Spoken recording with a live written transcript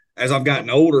as I've gotten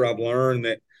older, I've learned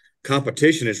that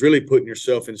competition is really putting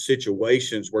yourself in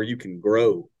situations where you can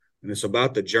grow, and it's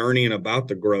about the journey and about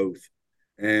the growth.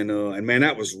 And man,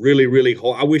 that was really, really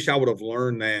hard. I wish I would have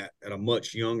learned that at a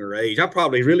much younger age. I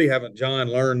probably really haven't, John,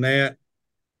 learned that,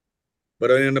 but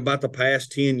in about the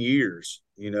past 10 years,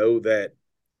 that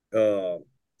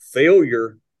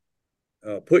failure,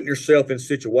 putting yourself in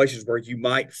situations where you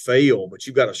might fail, but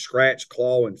you've got to scratch,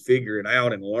 claw, and figure it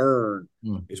out and learn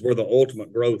is where the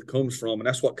ultimate growth comes from. And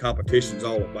that's what competition's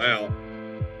all about.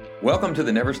 Welcome to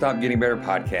the Never Stop Getting Better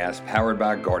podcast, powered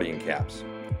by Guardian Caps.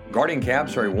 Guardian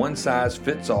Caps are a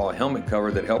one-size-fits-all helmet cover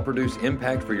that help produce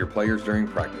impact for your players during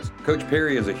practice. Coach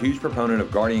Perry is a huge proponent of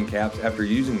Guardian Caps after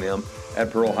using them at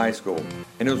Pearl High School,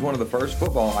 and it was one of the first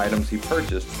football items he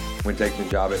purchased when taking the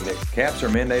job at Nick. Caps are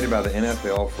mandated by the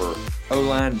NFL for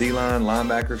O-line, D-line,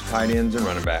 linebackers, tight ends, and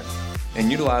running backs, and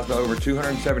utilized by over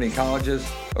 270 colleges,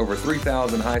 over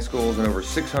 3,000 high schools, and over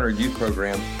 600 youth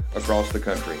programs across the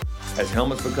country. As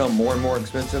helmets become more and more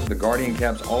expensive, the Guardian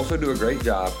Caps also do a great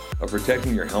job of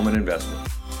protecting your helmet investment.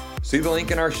 See the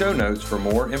link in our show notes for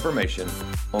more information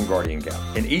on Guardian Caps.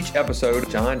 In each episode,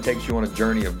 John takes you on a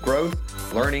journey of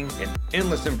growth, learning, and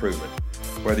endless improvement.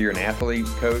 Whether you're an athlete,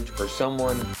 coach, or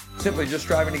someone simply just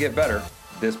striving to get better,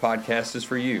 this podcast is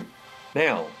for you.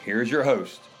 Now, here's your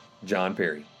host, John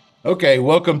Perry. Okay,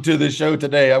 welcome to the show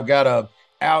today. I've got an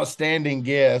outstanding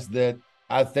guest that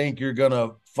I think you're going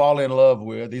to fall in love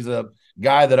with. He's a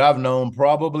guy that I've known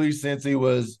probably since he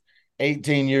was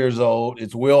 18 years old.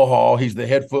 It's Will Hall. He's the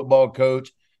head football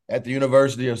coach at the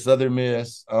University of Southern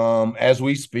Miss as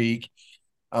we speak.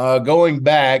 Going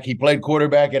back, he played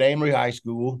quarterback at Amory High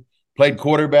School, played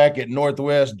quarterback at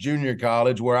Northwest Junior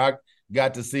College, where I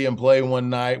got to see him play one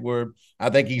night, where I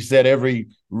think he set every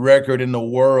record in the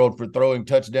world for throwing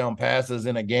touchdown passes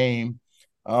in a game.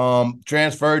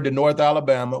 Transferred to North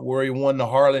Alabama, where he won the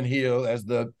Harlan Hill as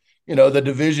the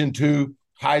Division II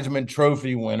Heisman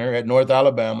Trophy winner at North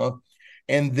Alabama.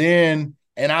 And then,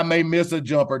 and I may miss a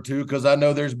jump or two because I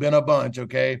know there's been a bunch,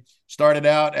 okay? Started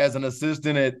out as an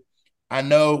assistant at,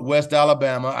 West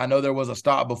Alabama. I know there was a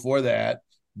stop before that,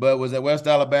 but was at West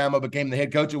Alabama, became the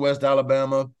head coach at West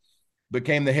Alabama,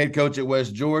 became the head coach at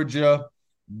West Georgia,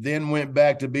 then went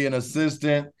back to be an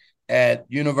assistant at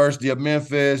University of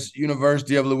Memphis,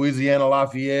 University of Louisiana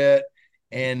Lafayette,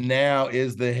 and now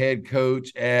is the head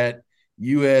coach at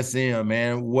USM,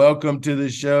 man. Welcome to the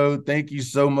show. Thank you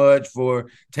so much for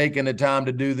taking the time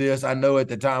to do this. I know at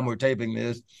the time we're taping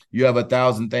this, you have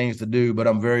 1,000 things to do, but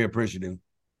I'm very appreciative.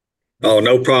 Oh,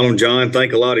 no problem, John.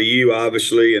 Thank a lot of you,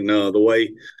 obviously. And the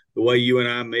way you and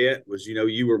I met was,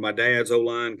 you were my dad's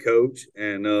O-line coach,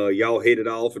 and y'all hit it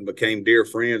off and became dear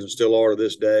friends and still are to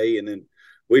this day. And then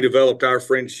we developed our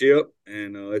friendship,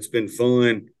 and it's been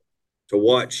fun to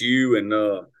watch you. And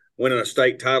winning a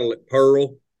state title at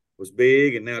Pearl was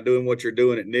big, and now doing what you're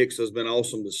doing at Nick's has been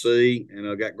awesome to see. And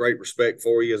I got great respect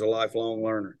for you as a lifelong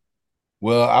learner.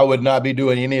 Well, I would not be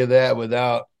doing any of that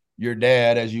without your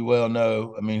dad, as you well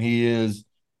know. I mean, he is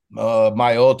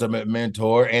my ultimate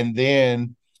mentor. And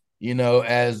then,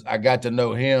 as I got to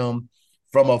know him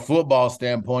from a football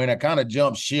standpoint, I kind of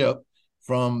jumped ship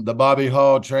from the Bobby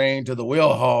Hall train to the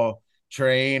Will Hall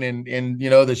train and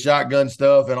the shotgun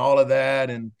stuff and all of that.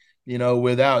 And,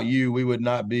 without you, we would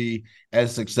not be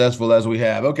as successful as we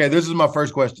have. Okay, this is my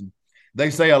first question.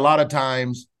 They say a lot of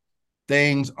times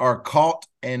things are caught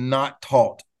and not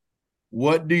taught.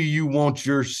 What do you want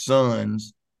your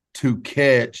sons to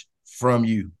catch from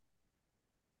you?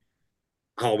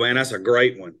 Oh, man, that's a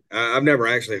great one. I've never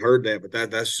actually heard that,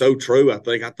 but that's so true. I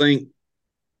think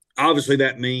obviously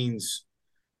that means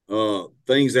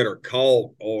things that are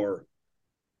caught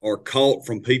are caught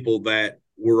from people that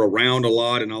we're around a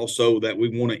lot and also that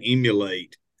we want to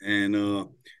emulate. And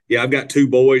I've got two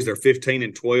boys. They're 15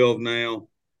 and 12 now.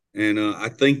 And I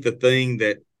think the thing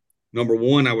that, number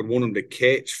one, I would want them to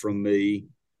catch from me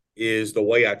is the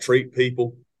way I treat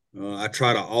people. I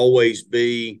try to always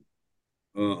be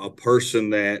a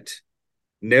person that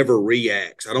never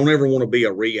reacts. I don't ever want to be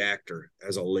a reactor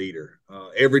as a leader.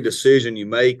 Every decision you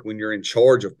make when you're in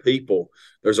charge of people,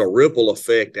 there's a ripple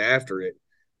effect after it.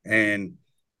 And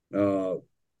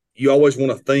you always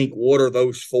want to think, what are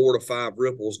those 4 to 5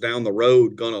 ripples down the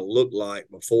road going to look like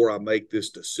before I make this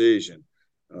decision?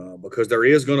 Because there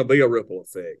is going to be a ripple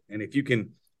effect. And if you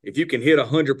can hit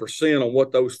 100% on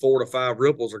what those 4 to 5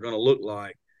 ripples are going to look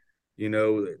like,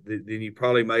 then you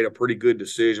probably made a pretty good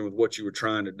decision with what you were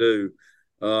trying to do.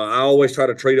 I always try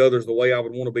to treat others the way I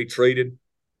would want to be treated.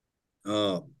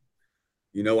 I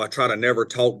try to never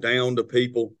talk down to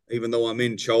people, even though I'm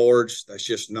in charge. That's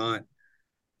just not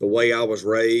the way I was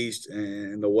raised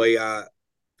and the way I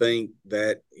think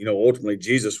that, ultimately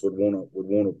Jesus would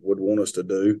want us to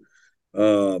do.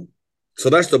 So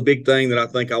that's the big thing that I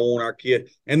think I want our kid.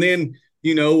 And then,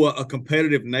 a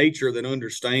competitive nature that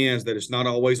understands that it's not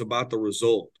always about the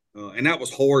result. And that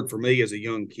was hard for me as a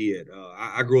young kid.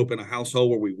 I grew up in a household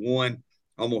where we won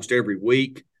almost every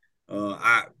week.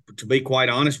 To be quite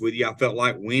honest with you, I felt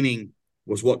like winning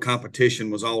was what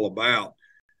competition was all about.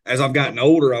 As I've gotten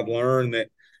older, I've learned that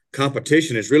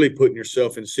competition is really putting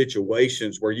yourself in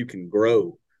situations where you can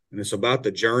grow. And it's about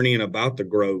the journey and about the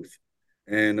growth.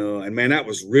 And man, that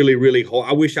was really, really hard.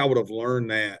 I wish I would have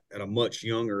learned that at a much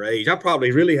younger age. I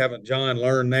probably really haven't, John,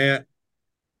 learned that,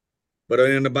 but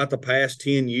in about the past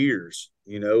 10 years,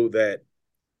 that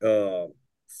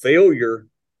failure,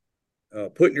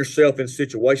 putting yourself in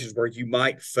situations where you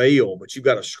might fail, but you've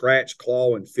got to scratch,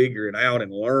 claw, and figure it out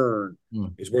and learn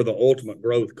is where the ultimate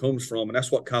growth comes from. And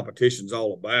that's what competition's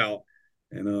all about.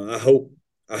 And I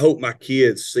hope my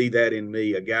kids see that in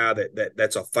me, a guy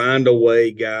that's a find a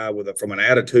way guy from an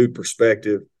attitude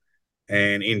perspective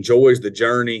and enjoys the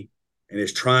journey and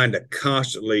is trying to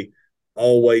constantly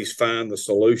always find the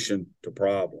solution to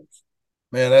problems.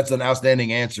 Man, that's an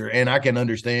outstanding answer. And I can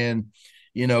understand,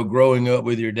 growing up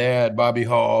with your dad, Bobby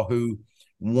Hall, who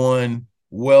won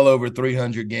well over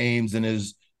 300 games and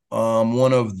is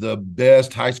one of the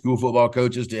best high school football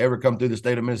coaches to ever come through the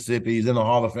state of Mississippi. He's in the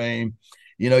Hall of Fame.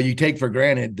 You take for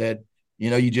granted that,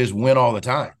 you just win all the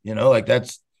time, like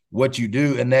that's what you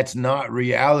do. And that's not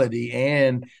reality.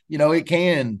 And, it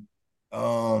can,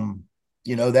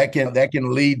 that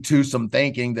can lead to some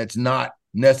thinking that's not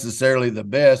necessarily the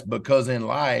best, because in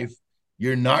life,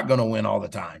 you're not going to win all the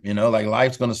time. Like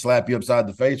life's going to slap you upside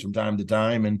the face from time to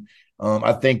time. And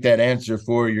I think that answer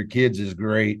for your kids is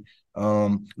great.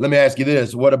 Let me ask you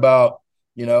this. What about,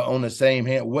 on the same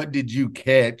hand, what did you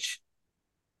catch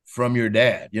from your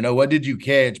dad? What did you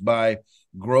catch by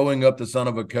growing up the son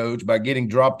of a coach, by getting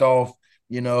dropped off,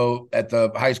 at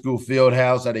the high school field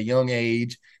house at a young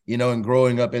age, and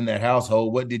growing up in that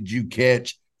household? What did you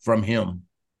catch from him?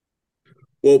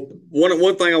 Well,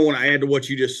 one thing I want to add to what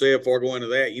you just said before I go into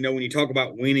that, when you talk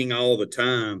about winning all the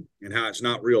time and how it's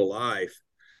not real life,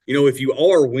 if you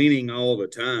are winning all the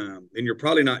time, then you're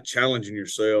probably not challenging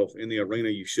yourself in the arena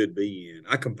you should be in.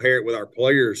 I compare it with our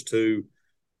players to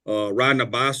riding a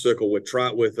bicycle with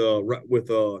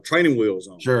training wheels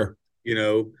on. Sure.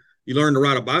 You learn to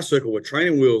ride a bicycle with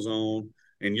training wheels on,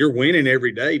 and you're winning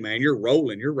every day, man. You're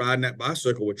rolling. You're riding that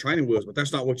bicycle with training wheels, but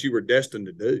that's not what you were destined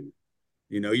to do.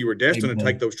 You were destined to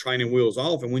take those training wheels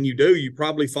off, and when you do, you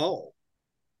probably fall.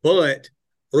 But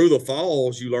through the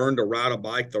falls, you learn to ride a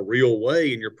bike the real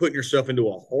way, and you're putting yourself into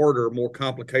a harder, more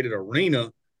complicated arena.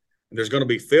 And there's going to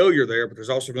be failure there, but there's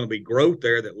also going to be growth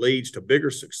there that leads to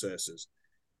bigger successes.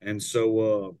 And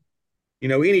so,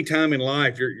 any time in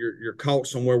life you're caught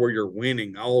somewhere where you're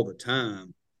winning all the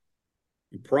time,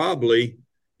 you probably,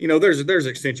 there's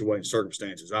extenuating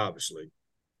circumstances, obviously.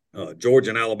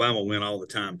 Georgia and Alabama win all the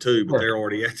time too, but they're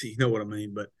already at you know what I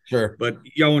mean. But sure, but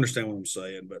y'all understand what I'm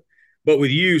saying. But with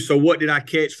you, so what did I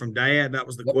catch from Dad? That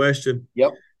was the question.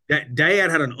 Yep. That Dad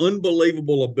had an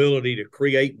unbelievable ability to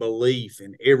create belief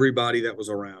in everybody that was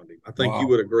around him. I think you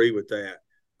would agree with that.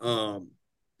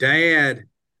 Dad,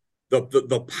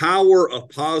 the power of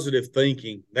positive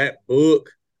thinking. That book,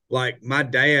 like my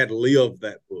dad lived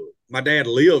that book. My dad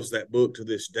lives that book to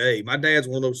this day. My dad's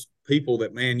one of those people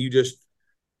that, man,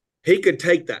 he could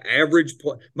take the average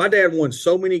play. My dad won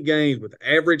so many games with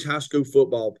average high school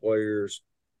football players,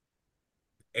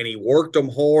 and he worked them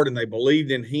hard, and they believed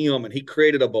in him, and he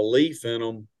created a belief in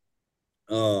them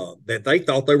that they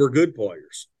thought they were good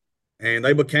players, and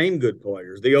they became good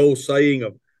players. The old saying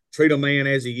of treat a man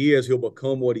as he is, he'll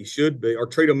become what he should be, or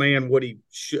treat a man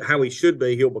how he should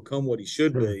be, he'll become what he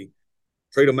should be.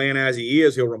 Treat a man as he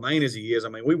is, he'll remain as he is. I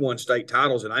mean, we won state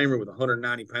titles at Amory with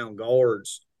 190-pound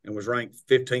guards and was ranked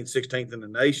 15th, 16th in the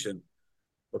nation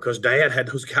because Dad had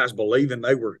those guys believing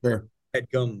they had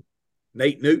come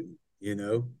Nate Newton,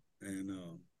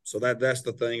 and so that's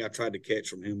the thing I tried to catch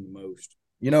from him the most.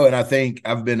 And I think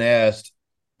I've been asked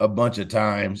a bunch of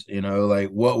times, like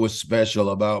what was special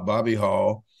about Bobby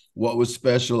Hall, what was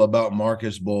special about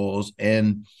Marcus Boyles,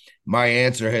 and my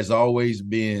answer has always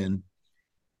been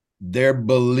their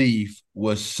belief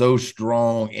was so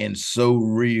strong and so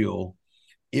real.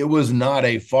 It was not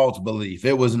a false belief.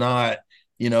 It was not,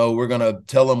 we're going to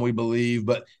tell them we believe,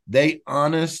 but they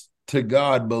honest to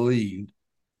God believed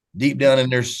deep down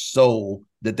in their soul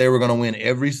that they were going to win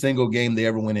every single game they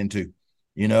ever went into,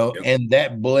 and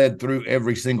that bled through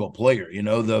every single player.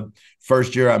 The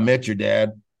first year I met your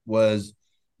dad was,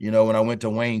 when I went to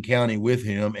Wayne County with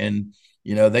him, and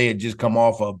They had just come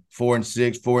off a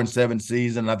 4-6, 4-7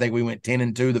 season. I think we went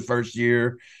 10-2 the first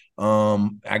year.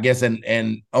 I guess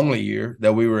and only year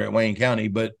that we were at Wayne County,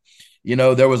 but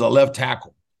there was a left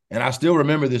tackle. And I still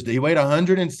remember this. He weighed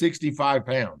 165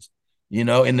 pounds,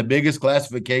 in the biggest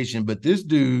classification. But this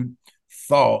dude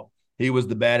thought he was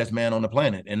the baddest man on the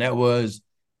planet. And that was,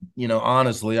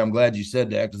 honestly, I'm glad you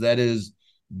said that, because that is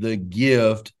the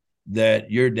gift that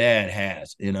your dad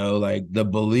has, like the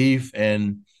belief.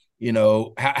 And,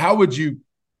 how would you,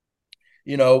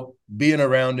 being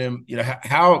around him,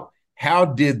 how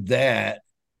did that,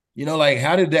 like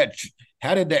how did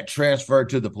that transfer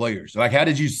to the players? Like, how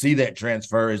did you see that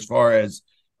transfer as far as,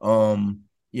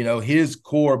 his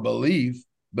core belief,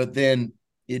 but then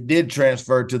it did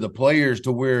transfer to the players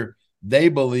to where they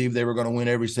believe they were going to win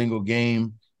every single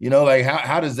game? Like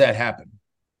how does that happen?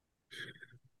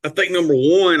 I think number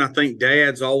one, I think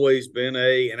Dad's always been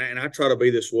and I try to be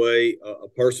this way, a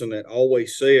person that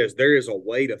always says there is a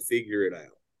way to figure it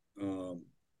out.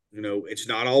 It's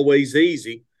not always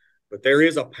easy, but there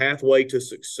is a pathway to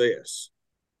success.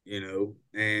 For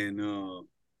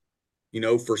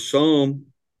some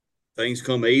things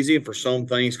come easy, and for some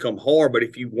things come hard. But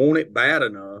if you want it bad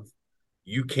enough,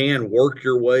 you can work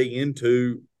your way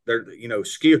into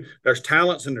skill. There's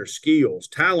talents and there's skills.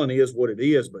 Talent is what it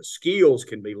is, but skills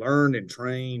can be learned and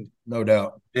trained, no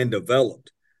doubt, and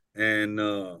developed. And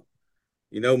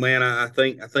man, I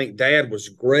think Dad was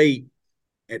great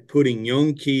at putting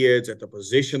young kids at the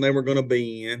position they were going to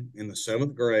be in the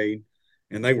 7th grade,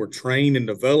 and they were trained and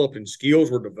developed, and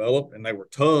skills were developed, and they were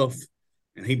tough,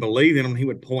 and he believed in them. He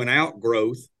would point out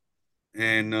growth.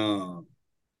 And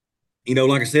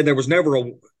like I said, there was never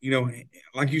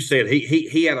like you said,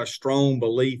 he had a strong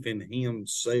belief in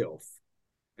himself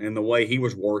and the way he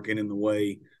was working and the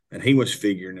way that he was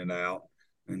figuring it out.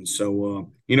 And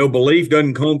so, belief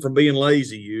doesn't come from being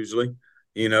lazy usually.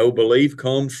 Belief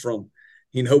comes from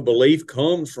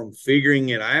figuring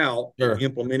it out, sure, and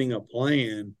implementing a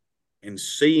plan, and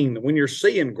when you're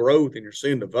seeing growth and you're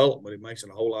seeing development, it makes it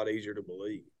a whole lot easier to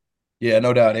believe. Yeah,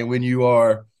 no doubt. And when you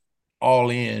are all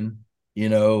in,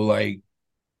 like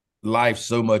life's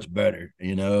so much better,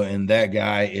 and that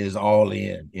guy is all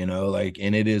in,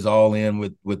 and it is all in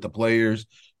with the players,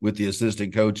 with the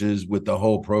assistant coaches, with the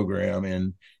whole program.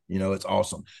 And, it's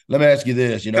awesome. Let me ask you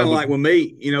this, kind of like with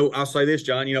me, I'll say this,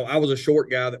 John, I was a short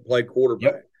guy that played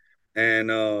quarterback. Yep. And,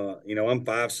 I'm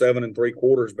 5'7"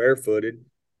 3/4 barefooted.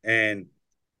 And,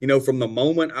 from the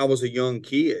moment I was a young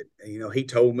kid, he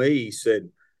told me, he said,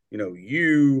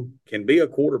 you can be a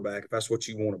quarterback if that's what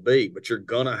you want to be, but you're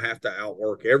going to have to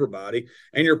outwork everybody.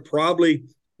 And you're probably,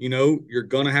 you're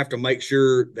going to have to make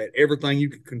sure that everything you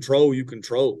can control, you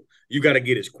control. You got to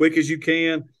get as quick as you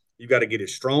can. You got to get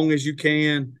as strong as you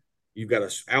can. You've got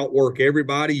to outwork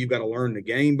everybody. You've got to learn the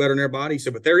game better than everybody. He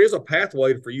said, but there is a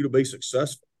pathway for you to be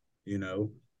successful,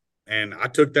 and I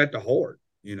took that to heart,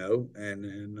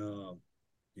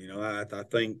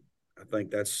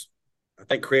 I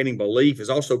think creating belief is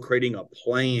also creating a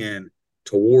plan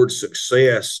towards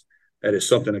success that is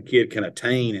something a kid can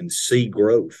attain and see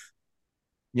growth.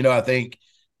 I think,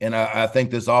 and I think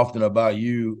this often about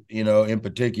you, in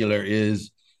particular,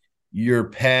 is your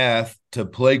path to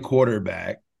play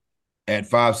quarterback at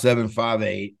 5'7",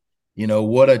 5'8".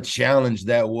 What a challenge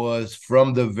that was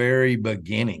from the very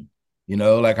beginning.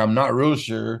 Like I'm not real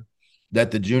sure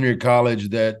that the junior college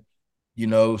that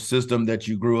system that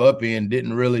you grew up in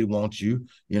didn't really want you,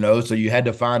 so you had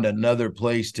to find another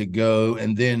place to go.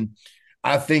 And then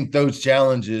I think those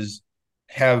challenges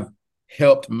have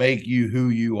helped make you who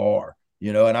you are,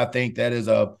 and I think that is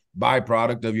a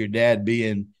byproduct of your dad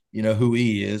being, who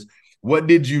he is. What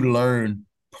did you learn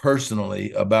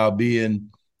personally about being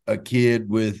a kid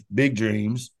with big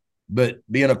dreams, but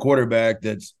being a quarterback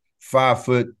that's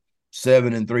 5'7"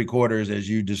 3/4, as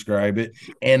you describe it,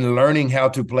 and learning how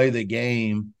to play the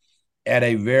game at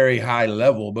a very high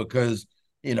level? Because,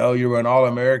 you're an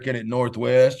All-American at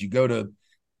Northwest, you go to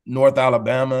North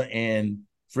Alabama and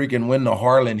freaking win the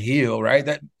Harlan Hill, right?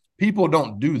 That people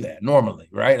don't do that normally,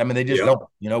 right? I mean, they just don't,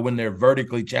 when they're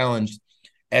vertically challenged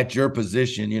at your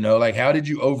position, like how did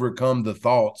you overcome the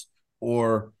thoughts,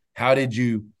 or how did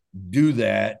you do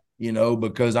that?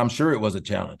 Because I'm sure it was a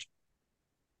challenge.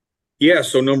 Yeah.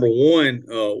 So number one,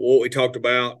 what we talked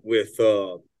about with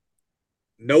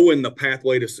knowing the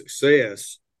pathway to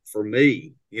success for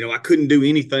me, I couldn't do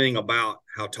anything about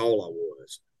how tall I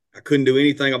was. I couldn't do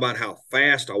anything about how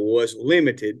fast I was.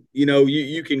 Limited.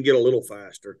 You can get a little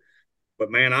faster,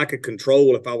 but man, I could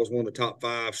control if I was one of the top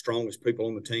 5 strongest people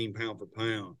on the team, pound for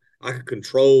pound. I could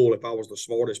control if I was the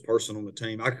smartest person on the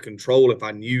team. I could control if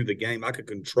I knew the game. I could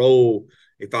control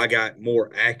if I got more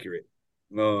accurate.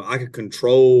 I could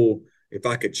control if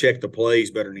I could check the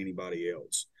plays better than anybody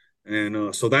else.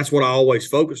 And so that's what I always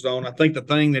focused on. I think the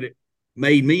thing that it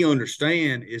made me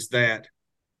understand is that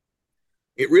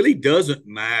it really doesn't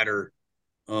matter,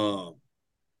 uh,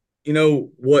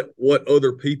 what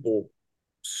other people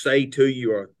say to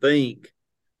you or think,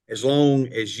 as long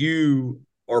as you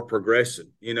are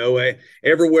progressing.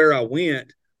 Everywhere I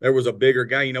went, there was a bigger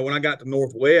guy. When I got to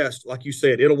Northwest, like you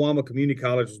said, Itawamba Community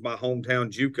College was my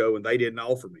hometown JUCO, and they didn't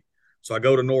offer me. So I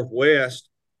go to Northwest,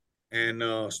 and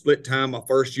split time my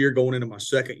first year. Going into my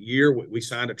second year, we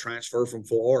signed a transfer from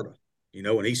Florida.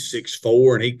 And he's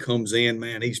 6'4", and he comes in,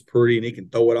 man, he's pretty, and he can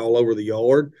throw it all over the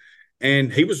yard.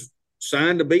 And he was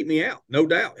signed to beat me out, no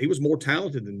doubt. He was more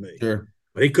talented than me, Sure.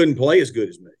 but he couldn't play as good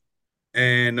as me.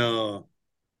 And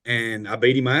I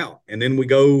beat him out. And then we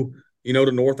go,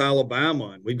 to North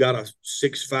Alabama, and we've got a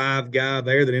 6'5" guy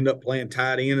there that ended up playing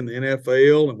tight end in the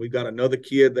NFL, and we've got another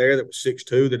kid there that was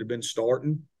 6'2" that had been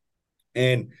starting.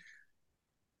 And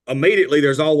immediately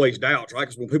there's always doubts, right?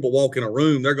 Because when people walk in a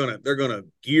room, they're gonna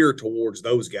gear towards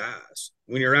those guys.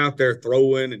 When you're out there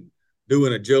throwing and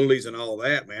doing agilities and all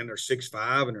that, man, they're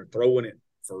 6'5" and they're throwing it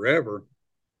forever.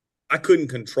 I couldn't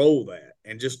control that.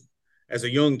 And just as a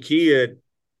young kid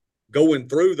going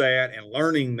through that and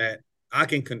learning that I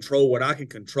can control what I can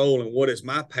control and what is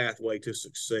my pathway to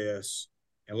success,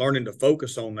 and learning to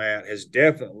focus on that has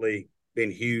definitely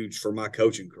been huge for my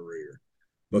coaching career,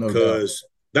 because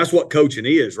that's what coaching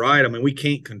is, right? I mean, we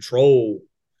can't control,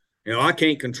 I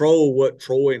can't control what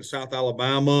Troy and South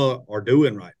Alabama are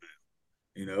doing right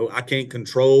now. I can't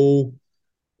control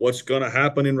what's going to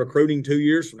happen in recruiting 2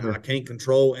 years from now. Sure. I can't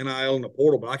control NIL in the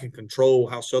portal, but I can control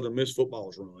how Southern Miss football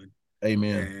is run.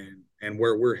 Amen. And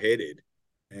where we're headed.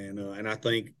 And I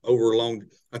think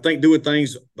I think doing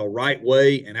things the right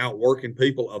way and outworking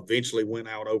people eventually went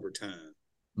out over time.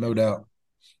 No doubt.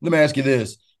 Let me ask you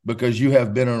this, because you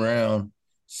have been around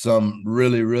some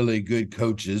really, really good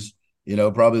coaches,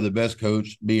 probably the best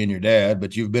coach being your dad,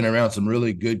 but you've been around some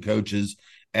really good coaches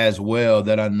as well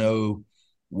that I know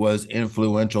was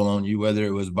influential on you, whether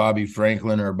it was Bobby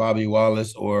Franklin or Bobby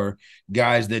Wallace or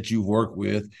guys that you've worked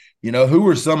with. Who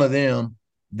were some of them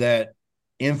that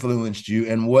influenced you,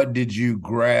 and what did you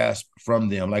grasp from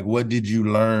them? Like, what did you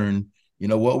learn?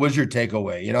 What was your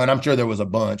takeaway? And I'm sure there was a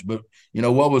bunch, but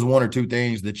what was one or two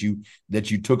things that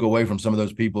you took away from some of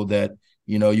those people that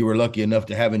you were lucky enough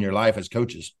to have in your life as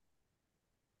coaches?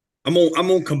 I'm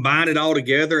gonna combine it all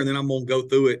together, and then I'm gonna go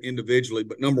through it individually.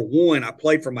 But number one, I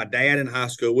played for my dad in high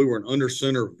school. We were an under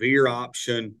center veer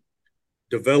option,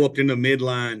 developed in a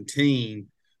midline team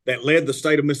that led the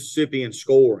state of Mississippi in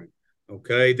scoring.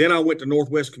 Okay. Then I went to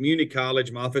Northwest Community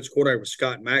College. My offensive coordinator was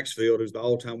Scott Maxfield, who's the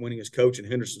all-time winningest coach in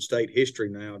Henderson State history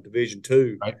now, Division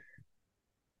II. Right.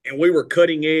 And we were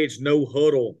cutting edge, no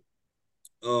huddle,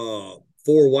 4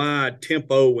 wide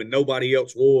tempo when nobody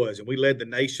else was, and we led the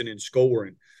nation in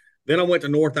scoring. Then I went to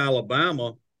North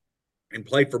Alabama and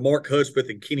played for Mark Hudspeth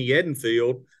and Kenny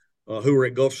Edenfield, who were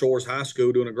at Gulf Shores High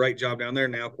School, doing a great job down there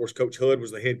now. Of course, Coach Hud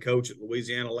was the head coach at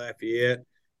Louisiana Lafayette.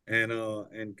 And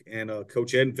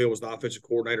Coach Edenfield was the offensive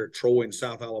coordinator at Troy and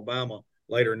South Alabama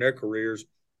later in their careers.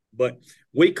 But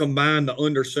we combined the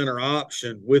under center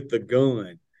option with the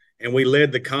gun, and we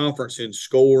led the conference in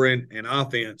scoring and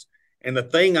offense. And the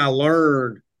thing I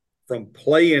learned from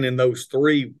playing in those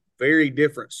three very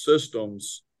different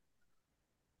systems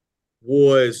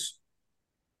was,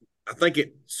 I think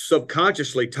it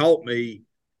subconsciously taught me,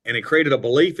 and it created a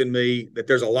belief in me, that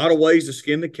there's a lot of ways to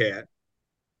skin the cat.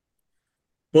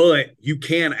 But you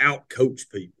can out-coach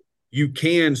people. You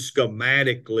can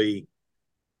schematically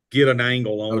get an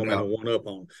angle on them and a one-up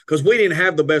on them. Because we didn't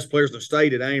have the best players in the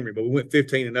state at Amory, but we went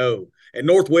 15-0. At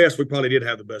Northwest, we probably did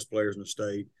have the best players in the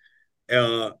state.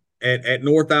 At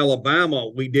North Alabama,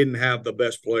 we didn't have the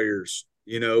best players,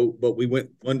 but we went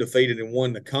undefeated and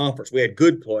won the conference. We had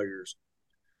good players.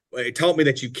 It taught me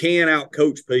that you can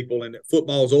out-coach people, and that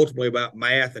football is ultimately about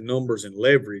math and numbers and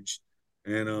leverage.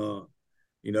 And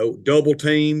double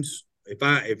teams.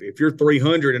 If you're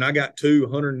 300 and I got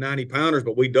 290 pounders,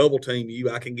 but we double team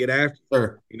you, I can get after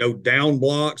you. Sure. Down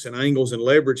blocks and angles and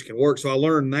leverage can work. So I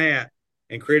learned that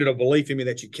and created a belief in me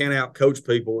that you can out coach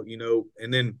people,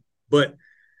 and then, but,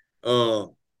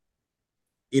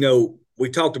 we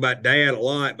talked about Dad a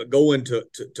lot, but going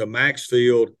to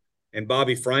Maxfield and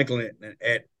Bobby Franklin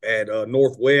at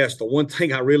Northwest, the one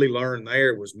thing I really learned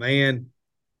there was, man,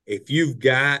 if you've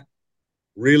got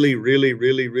really, really,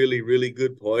 really, really, really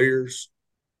good players,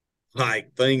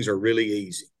 like, things are really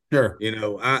easy. Sure.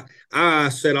 I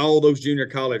set all those junior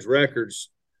college records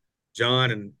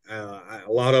John, and a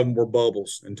lot of them were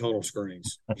bubbles and tunnel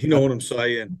screens. You know what I'm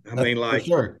saying? I mean, For like,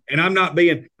 sure. and I'm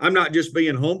not just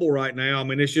being humble right now. I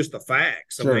mean, it's just the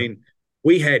facts. Sure. I mean,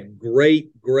 we had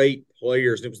great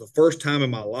players. And it was the first time in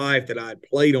my life that I had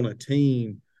played on a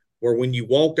team where when you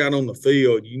walked out on the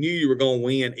field, you knew you were going to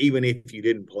win, even if you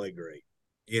didn't play great,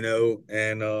 you know?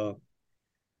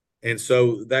 And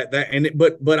so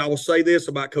but I will say this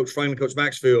about Coach Franklin, Coach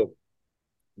Maxfield,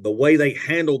 the way they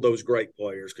handled those great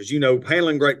players, because, you know,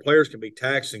 handling great players can be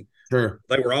taxing. Sure.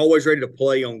 They were always ready to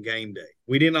play on game day.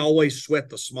 We didn't always sweat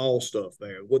the small stuff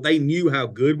there. Well, they knew how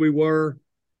good we were,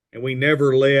 and we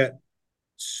never let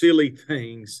silly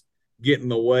things get in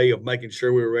the way of making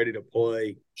sure we were ready to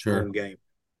play on game.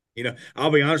 You know,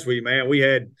 I'll be honest with you, man. We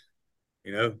had,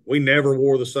 you know, we never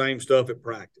wore the same stuff at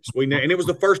practice. And it was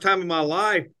the first time in my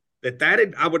life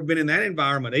I would have been in that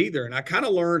environment either. And I kind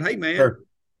of learned, hey, man,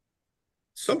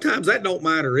 sometimes that don't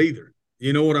matter either.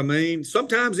 You know what I mean?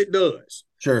 Sometimes it does.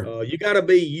 Sure. You got to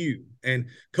be you. And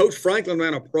Coach Franklin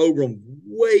ran a program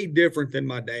way different than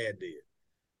my dad did.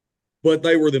 But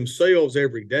they were themselves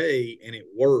every day, and it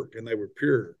worked, and they were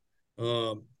pure.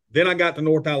 Then I got to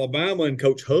North Alabama, and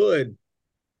Coach Hud,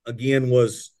 again,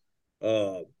 was,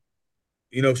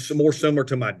 you know, more similar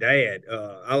to my dad.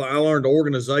 I learned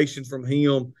organization from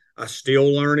him. I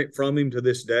still learn it from him to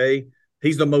this day.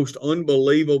 He's the most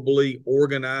unbelievably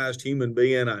organized human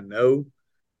being I know.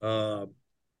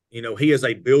 You know, he is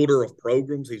a builder of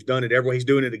programs. He's done it everywhere. He's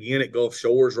doing it again at Gulf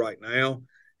Shores right now.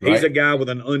 He's a guy with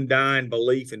an undying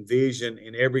belief and vision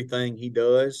in everything he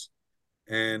does,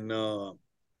 and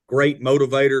great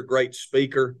motivator, great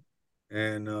speaker,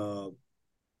 and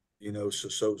you know,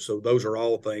 so those are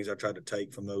all things I try to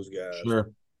take from those guys. Sure.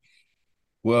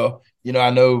 Well, you know, I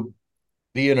know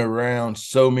being around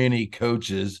so many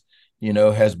coaches, you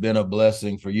know, has been a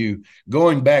blessing for you.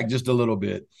 Going back just a little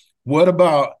bit, what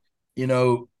about, you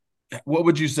know, what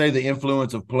would you say the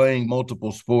influence of playing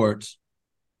multiple sports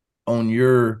on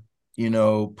your, you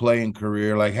know, playing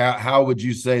career? Like how would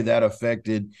you say that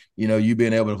affected, you know, you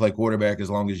being able to play quarterback as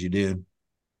long as you did?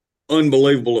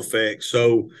 Unbelievable effect.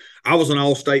 So I was an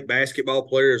all-state basketball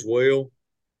player as well,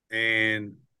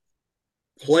 and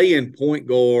playing point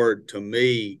guard to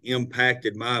me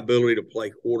impacted my ability to play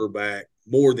quarterback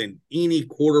more than any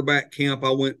quarterback camp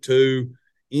I went to,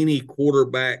 any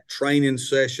quarterback training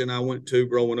session I went to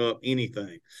growing up,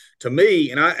 anything. To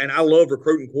me, and I love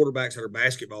recruiting quarterbacks that are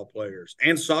basketball players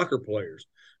and soccer players,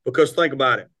 because think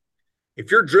about it.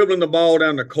 If you're dribbling the ball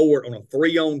down the court on a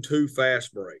 3-on-2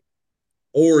 fast break,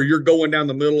 or you're going down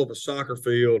the middle of a soccer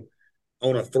field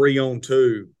on a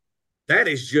 3-on-2, that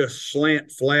is just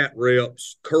slant flat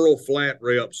reps, curl flat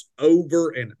reps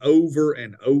over and over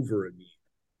and over again.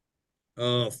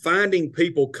 Finding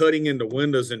people cutting into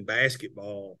windows in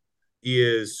basketball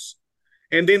is,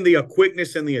 and then the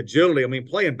quickness and the agility. I mean,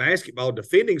 playing basketball,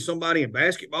 defending somebody in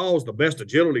basketball is the best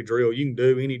agility drill you can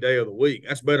do any day of the week.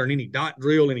 That's better than any dot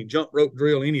drill, any jump rope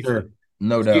drill, anything. Sure.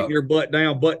 No doubt. Getting your butt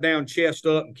down, chest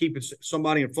up, and keeping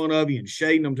somebody in front of you and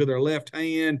shading them to their left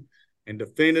hand and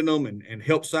defending them and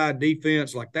help side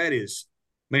defense. Like that is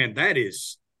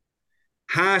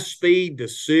high-speed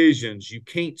decisions. You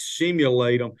can't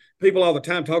simulate them. People all the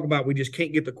time talk about we just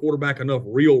can't get the quarterback enough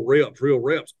real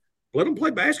reps. Let them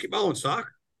play basketball and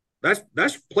soccer.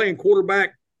 That's playing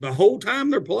quarterback the whole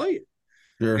time they're playing.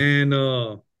 Sure.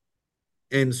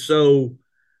 And so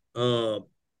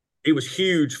it was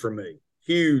huge for me.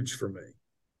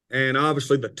 And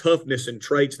obviously the toughness and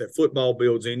traits that football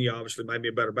builds in you obviously made me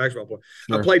a better basketball player.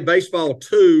 Sure. I played baseball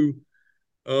too,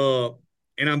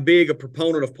 and I'm big a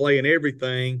proponent of playing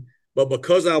everything. But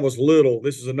because I was little,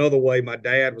 this is another way my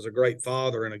dad was a great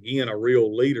father and, again, a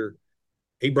real leader.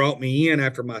 He brought me in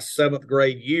after my 7th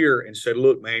grade year and said,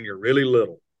 look, man, you're really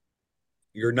little.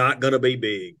 You're not going to be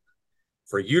big.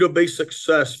 For you to be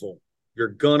successful, you're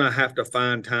going to have to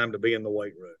find time to be in the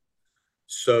weight room.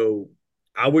 So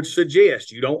I would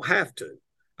suggest, you don't have to,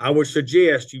 I would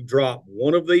suggest you drop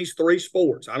one of these 3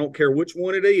 sports. I don't care which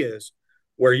one it is,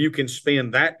 where you can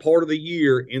spend that part of the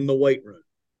year in the weight room.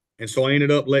 And so I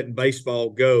ended up letting baseball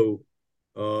go.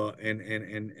 And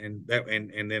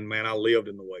then, man, I lived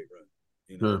in the weight room.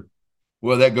 You know? Sure.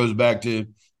 Well, that goes back to,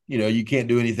 you know, you can't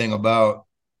do anything about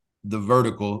the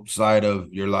vertical side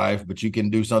of your life, but you can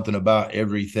do something about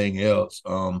everything else.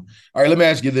 All right, let me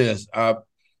ask you this. I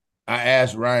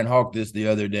asked Ryan Hawk this the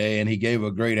other day, and he gave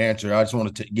a great answer. I just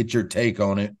want to get your take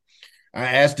on it. I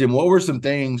asked him, what were some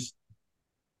things,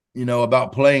 you know,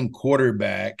 about playing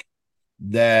quarterback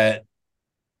that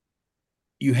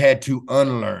you had to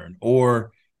unlearn,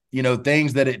 or, you know,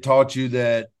 things that it taught you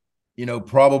that,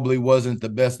 probably wasn't the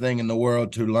best thing in the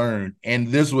world to learn. And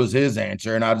this was his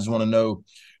answer. And I just want to know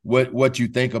what you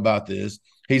think about this.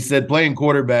 He said, playing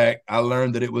quarterback, I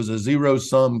learned that it was a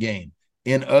zero-sum game.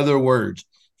 In other words,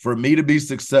 for me to be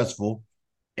successful,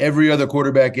 every other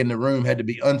quarterback in the room had to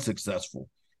be unsuccessful.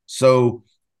 So,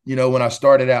 when I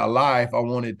started out life, I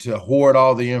wanted to hoard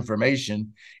all the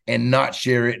information and not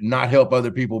share it, not help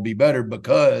other people be better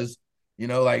because,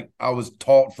 like I was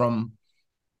taught from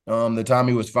the time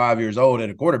he was 5 years old at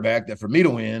a quarterback that for me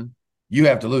to win, you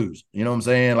have to lose. You know what I'm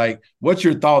saying? Like, what's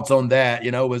your thoughts on that?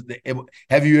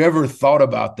 Have you ever thought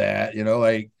about that?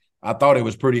 I thought it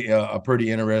was a pretty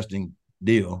interesting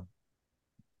deal.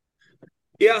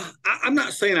 Yeah, I'm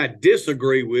not saying I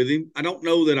disagree with him. I don't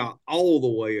know that I all the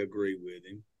way agree with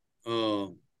him,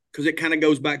 because it kind of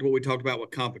goes back to what we talked about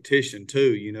with competition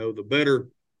too. The better,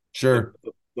 sure,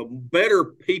 the better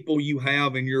people you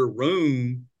have in your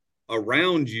room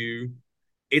around you,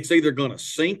 it's either going to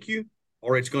sink you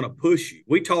or it's going to push you.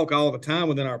 We talk all the time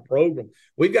within our program.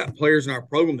 We've got players in our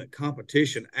program that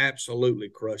competition absolutely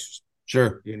crushes.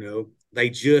 Sure,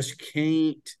 they just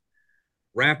can't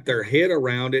wrap their head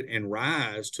around it and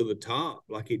rise to the top.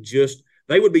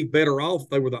 They would be better off if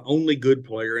they were the only good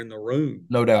player in the room.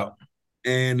 No doubt.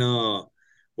 And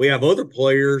we have other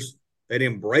players that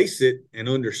embrace it and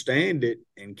understand it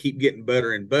and keep getting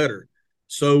better and better.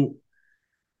 So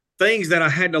things that I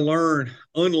had to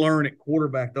unlearn at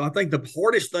quarterback, though, I think the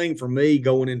hardest thing for me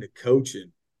going into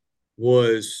coaching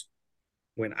was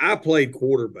when I played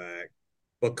quarterback,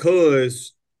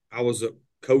 because I was a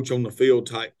coach on the field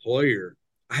type player,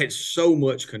 I had so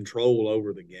much control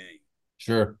over the game.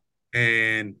 Sure.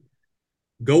 And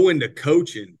going to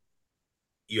coaching,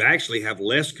 you actually have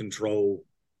less control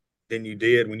than you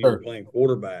did when you were playing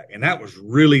quarterback. And that was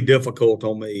really difficult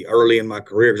on me early in my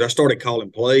career because I started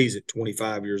calling plays at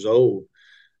 25 years old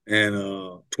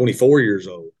and 24 years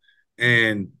old.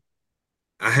 And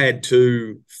I had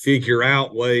to figure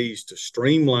out ways to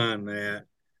streamline that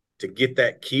to get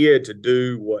that kid to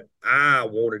do what I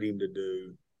wanted him to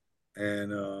do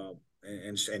and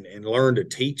learn to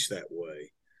teach that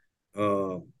way.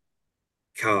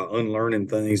 Kind of unlearning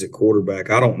things at quarterback.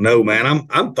 I don't know, man.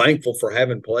 I'm thankful for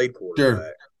having played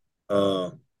quarterback.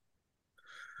 Sure.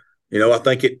 I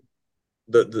think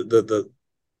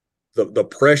the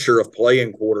pressure of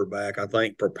playing quarterback, I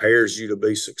think, prepares you to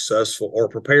be successful or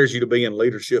prepares you to be in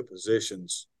leadership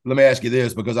positions. Let me ask you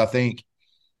this, because I think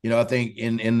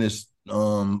in this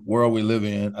world we live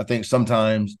in, I think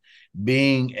sometimes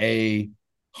being a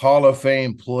Hall of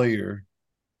Fame player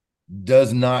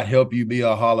does not help you be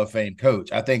a Hall of Fame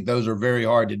coach. I think those are very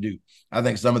hard to do. I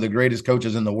think some of the greatest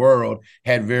coaches in the world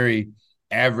had very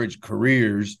average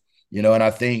careers, and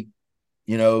I think,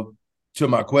 to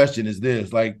my question is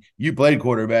this, like, you played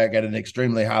quarterback at an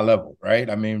extremely high level, right?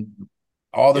 I mean,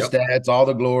 all the stats, all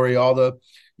the glory, all the,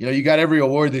 you got every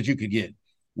award that you could get.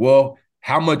 Well,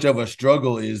 how much of a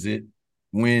struggle is it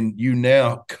when you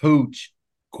now coach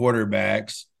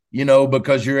quarterbacks,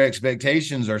 because your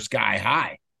expectations are sky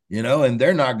high, and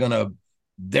they're not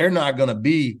gonna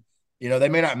be, they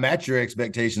may not match your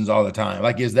expectations all the time.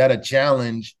 Like, is that a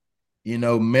challenge,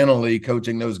 mentally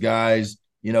coaching those guys,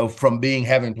 from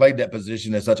having played that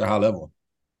position at such a high level?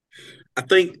 I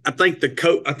think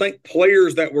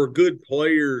players that were good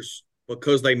players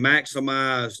because they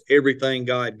maximized everything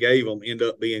God gave them end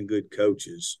up being good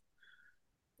coaches.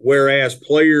 Whereas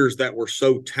players that were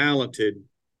so talented,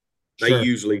 they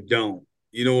usually don't.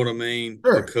 You know what I mean?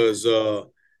 Sure. Because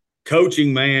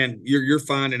coaching, man, you're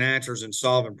finding answers and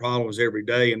solving problems every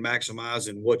day and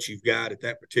maximizing what you've got at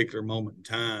that particular moment in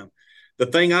time. The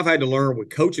thing I've had to learn with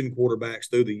coaching quarterbacks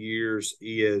through the years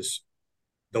is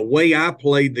the way I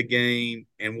played the game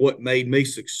and what made me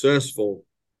successful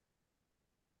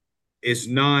is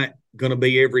not going to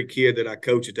be every kid that I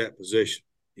coach at that position.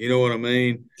 You know what I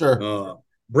mean? Sure.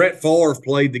 Brett Favre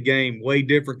played the game way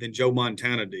different than Joe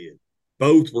Montana did.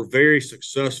 Both were very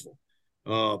successful.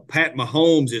 Pat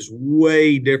Mahomes is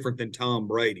way different than Tom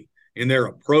Brady in their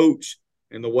approach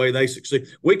and the way they succeed.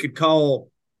 We could call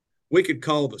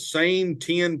the same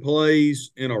 10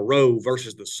 plays in a row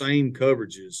versus the same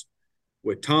coverages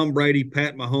with Tom Brady,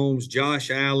 Pat Mahomes,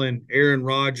 Josh Allen, Aaron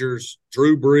Rodgers,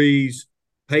 Drew Brees,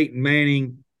 Peyton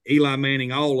Manning, Eli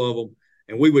Manning, all of them,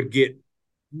 and we would get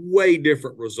way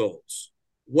different results.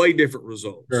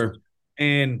 Sure.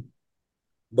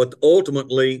 But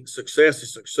ultimately, success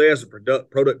is success, and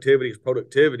productivity is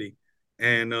productivity.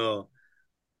 And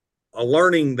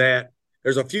learning that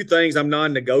there's a few things I'm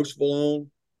non-negotiable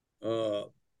on.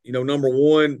 Number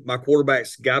one, my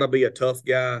quarterback's got to be a tough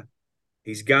guy.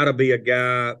 He's got to be a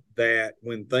guy that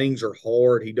when things are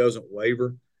hard, he doesn't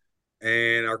waver.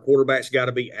 and our quarterback's got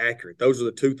to be accurate. Those are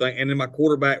the two things. And then my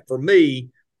quarterback, for me,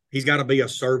 he's got to be a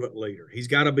servant leader. He's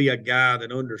got to be a guy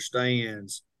that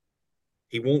understands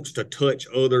he wants to touch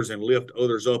others and lift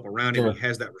others up around him. Sure. He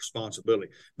has that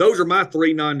responsibility. Those are my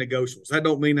 3 non-negotiables. That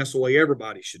don't mean that's the way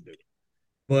everybody should do it.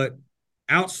 But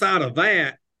outside of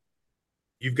that,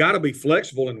 you've got to be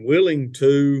flexible and willing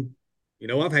to,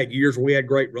 I've had years where we had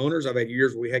great runners. I've had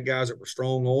years where we had guys that were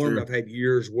strong-armed. Sure. I've had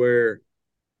years where,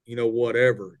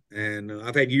 whatever. And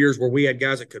I've had years where we had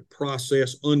guys that could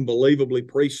process unbelievably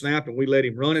pre-snap and we let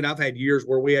him run it. I've had years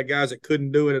where we had guys that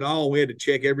couldn't do it at all. We had to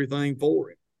check everything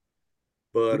for him.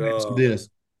 But this,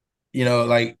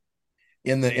 like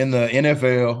in the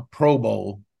NFL Pro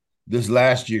Bowl this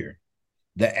last year,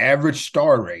 the average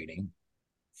star rating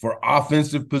for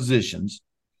offensive positions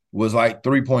was like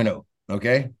 3.0.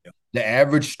 Okay. Yeah. The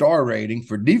average star rating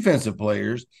for defensive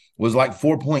players was like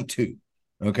 4.2.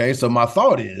 Okay. So my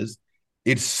thought is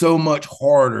it's so much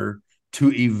harder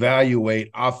to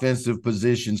evaluate offensive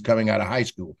positions coming out of high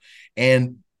school.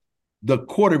 And the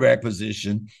quarterback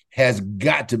position has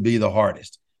got to be the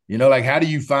hardest. Like how do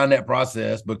you find that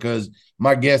process? Because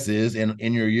my guess is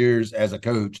in your years as a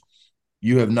coach,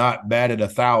 you have not batted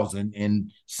 1,000 in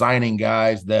signing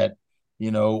guys that,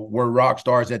 were rock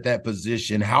stars at that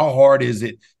position. How hard is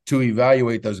it to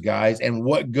evaluate those guys, and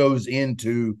what goes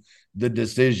into the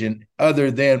decision other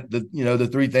than the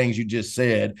 3 things you just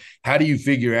said? How do you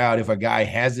figure out if a guy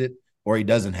has it or he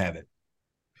doesn't have it?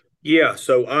 Yeah.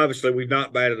 So obviously we've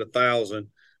not batted 1,000.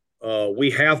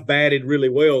 We have batted really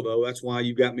well, though. That's why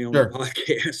you got me on the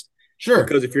podcast. Sure.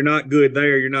 Because if you're not good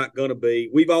there, you're not going to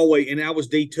be. We've always, and I was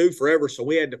D2 forever, so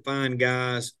we had to find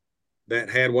guys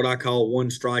that had what I call one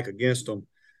strike against them.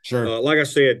 Sure. Like I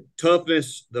said,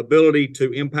 toughness, the ability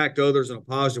to impact others in a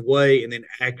positive way, and then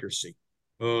accuracy.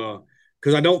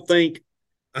 Because I don't think,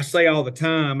 I say all the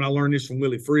time, and I learned this from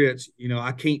Willie Fritz,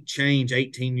 I can't change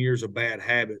 18 years of bad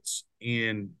habits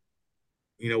in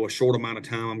a short amount of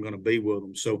time I'm going to be with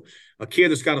them. So a kid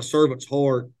that's got a servant's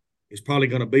heart is probably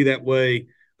going to be that way.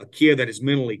 A kid that is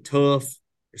mentally tough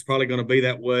is probably going to be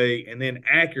that way. And then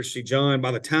accuracy, John, by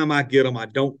the time I get them, I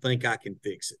don't think I can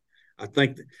fix it. I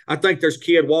think there's a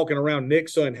kid walking around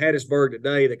Nixa and Hattiesburg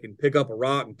today that can pick up a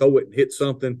rock and throw it and hit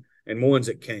something, and ones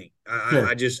that can't.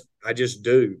 I just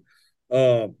do.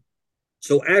 So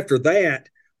after that,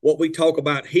 what we talk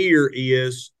about here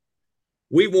is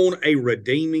we want a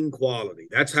redeeming quality.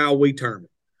 That's how we term it.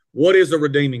 What is a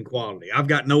redeeming quality? I've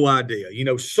got no idea.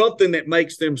 Something that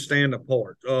makes them stand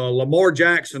apart. Lamar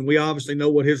Jackson, we obviously know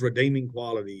what his redeeming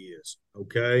quality is,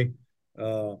 okay?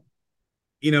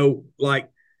 Like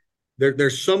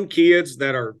there's some kids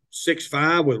that are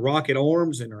 6'5" with rocket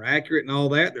arms and are accurate and all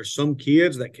that. There's some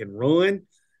kids that can run.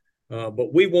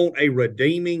 But we want a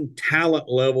redeeming talent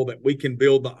level that we can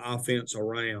build the offense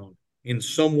around in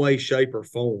some way, shape, or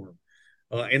form.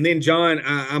 And then, John,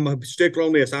 I'm a stickler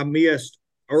on this. I missed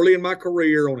early in my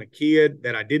career on a kid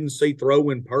that I didn't see throw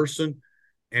in person,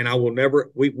 and I will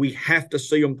never – we have to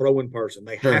see them throw in person.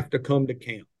 They have to come to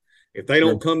camp. If they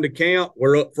don't come to camp,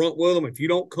 we're up front with them. If you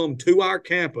don't come to our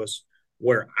campus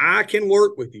where I can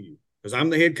work with you, because I'm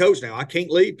the head coach now, I can't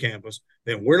leave campus,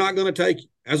 then we're not going to take you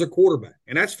as a quarterback.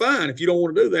 And that's fine if you don't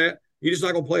want to do that. You're just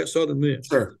not going to play at Southern Miss.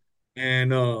 Sure.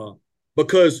 And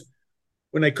because –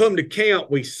 when they come to camp,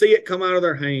 we see it come out of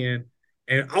their hand,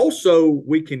 and also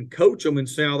we can coach them and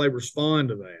see how they respond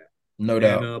to that. No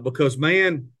doubt. Because,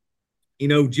 man,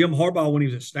 Jim Harbaugh, when he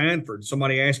was at Stanford,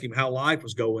 somebody asked him how life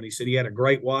was going. He said he had a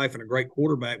great wife and a great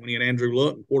quarterback when he had Andrew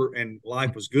Luck, and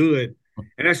life was good.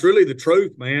 And that's really the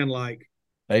truth, man. Like,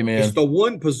 amen. It's the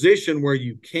one position where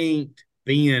you can't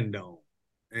bend on.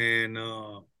 And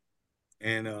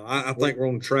I think we're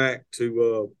on track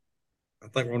to I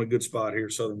think we're on a good spot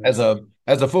here. Southern as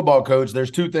a football coach,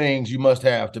 there's 2 things you must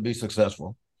have to be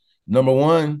successful. Number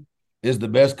 1 is the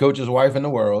best coach's wife in the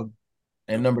world,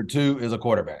 and number 2 is a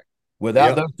quarterback.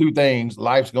 Without those 2 things,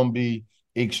 life's going to be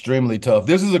extremely tough.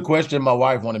 This is a question my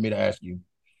wife wanted me to ask you.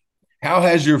 How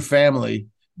has your family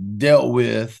dealt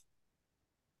with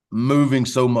moving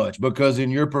so much? Because in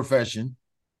your profession,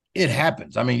 it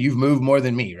happens. I mean, you've moved more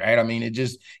than me, right? I mean, it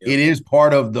is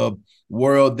part of the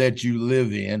world that you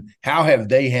live in. How have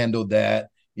they handled that,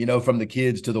 from the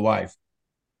kids to the wife?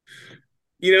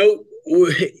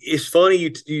 It's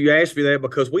funny you asked me that,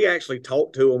 because we actually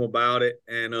talked to them about it,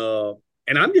 and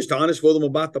I'm just honest with them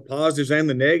about the positives and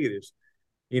the negatives.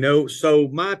 So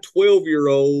my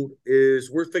 12-year-old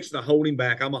we're fixing to hold him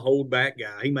back. I'm a holdback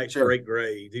guy. He makes great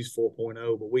grades. He's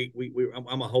 4.0,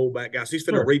 but I'm a holdback guy. So he's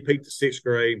going to repeat the 6th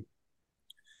grade.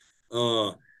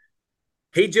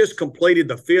 He just completed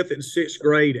the 5th and 6th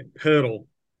grade at Petal,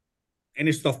 And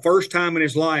it's the first time in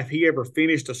his life he ever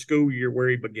finished a school year where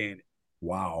he began it.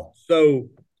 Wow. So,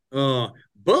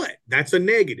 but that's a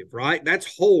negative, right?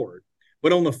 That's hard.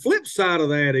 But on the flip side of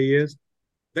that is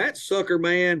that sucker,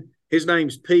 man, his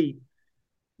name's Pete.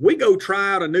 We go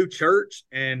try out a new church.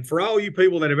 And for all you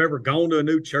people that have ever gone to a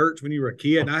new church when you were a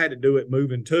kid, and I had to do it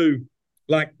moving too,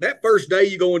 like that first day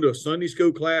you go into a Sunday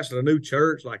school class at a new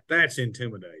church, like that's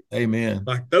intimidating. Amen.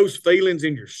 Like those feelings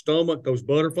in your stomach, those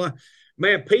butterflies.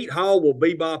 Man, Pete Hall will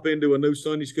bebop into a new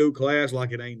Sunday school class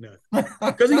like it ain't nothing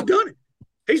because he's done it.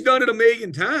 He's done it a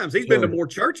million times. He's been to more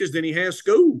churches than he has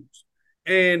schools.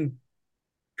 And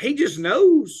he just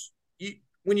knows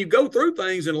when you go through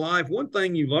things in life, one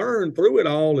thing you learn through it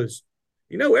all is,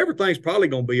 everything's probably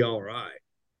going to be all right.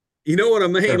 You know what I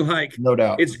mean? Sure. Like, no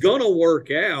doubt. It's going to work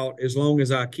out as long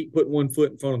as I keep putting one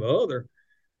foot in front of the other.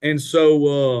 And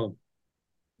so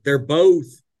they're both,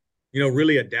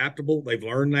 really adaptable. They've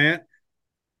learned that.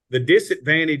 The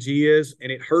disadvantage is,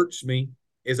 and it hurts me,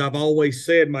 is I've always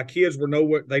said my kids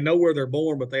they know where they're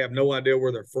born, but they have no idea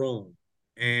where they're from.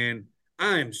 And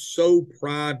I am so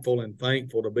prideful and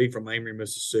thankful to be from Amory,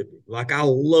 Mississippi. Like, I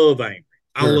love Amory.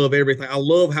 Sure. I love everything. I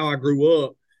love how I grew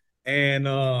up. And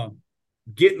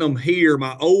getting them here,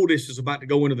 my oldest is about to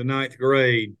go into the 9th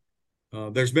grade.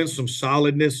 There's been some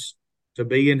solidness to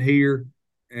being here,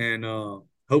 and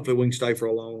hopefully we can stay for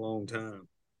a long, long time.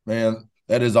 Man,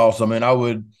 that is awesome. And I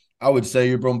would say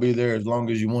you're going to be there as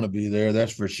long as you want to be there.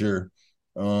 That's for sure.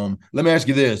 Let me ask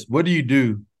you this. What do you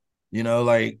do?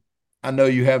 Like, I know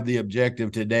you have the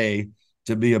objective today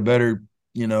to be a better,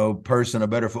 person, a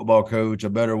better football coach, a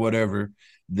better whatever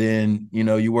than,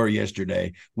 you were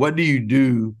yesterday. What do you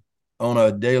do on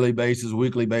a daily basis,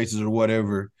 weekly basis, or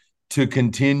whatever to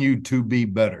continue to be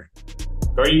better?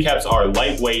 Guardian caps are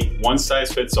lightweight,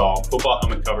 one-size-fits-all football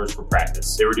helmet covers for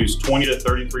practice. They reduce 20 to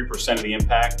 33% of the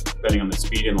impact, depending on the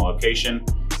speed and the location.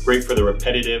 Great for the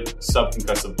repetitive,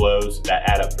 subconcussive blows that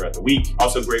add up throughout the week.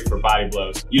 Also great for body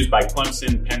blows. Used by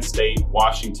Clemson, Penn State,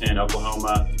 Washington,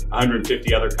 Oklahoma,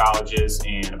 150 other colleges,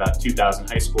 and about 2,000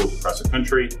 high schools across the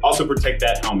country. Also protect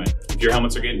that helmet. If your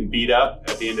helmets are getting beat up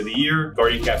at the end of the year,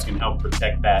 Guardian caps can help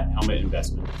protect that helmet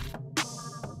investment.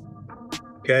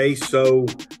 Okay, so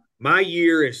my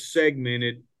year is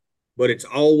segmented, but it's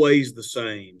always the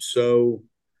same. So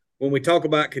when we talk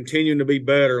about continuing to be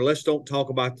better, let's don't talk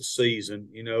about the season,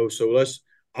 So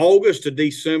August to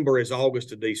December is August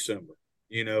to December.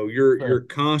 You're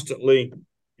constantly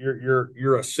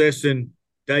you're assessing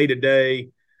day to day.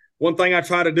 One thing I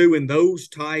try to do in those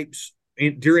types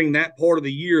during that part of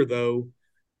the year, though,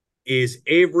 is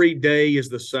every day is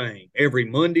the same. Every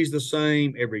Monday's the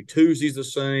same. Every Tuesday's the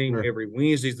same. Sure. Every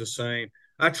Wednesday's the same.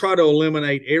 I try to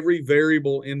eliminate every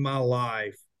variable in my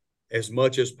life as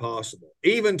much as possible,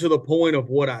 even to the point of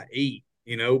what I eat,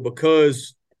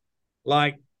 because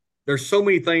like there's so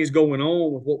many things going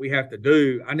on with what we have to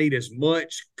do. I need as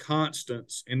much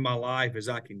constance in my life as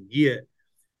I can get.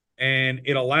 And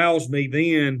it allows me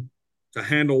then to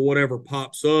handle whatever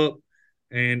pops up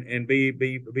and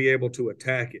be able to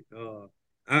attack it.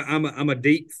 I'm a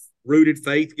deep rooted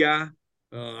faith guy.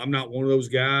 I'm not one of those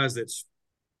guys that's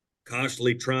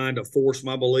constantly trying to force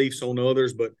my beliefs on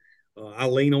others, but I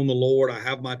lean on the Lord. I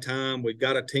have my time. We've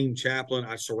got a team chaplain.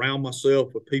 I surround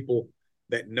myself with people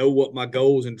that know what my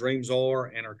goals and dreams are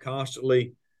and are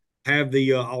constantly have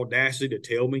the audacity to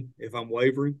tell me if I'm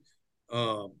wavering.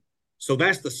 So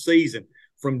that's the season.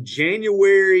 From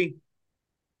January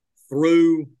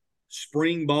through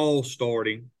spring ball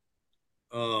starting,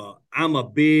 I'm a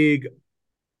big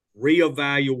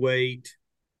reevaluate,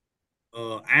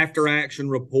 after action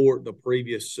report the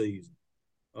previous season.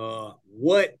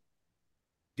 What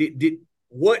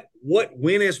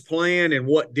went as planned and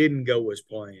what didn't go as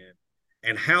planned,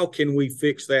 and how can we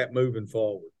fix that moving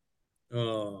forward?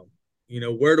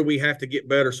 Where do we have to get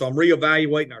better? So I'm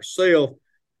reevaluating ourselves.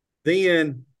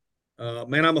 Then,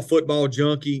 man, I'm a football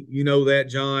junkie. You know that,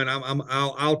 John.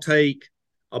 I'll take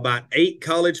about 8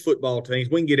 college football teams.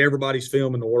 We can get everybody's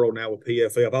film in the world now with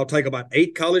PFF. I'll take about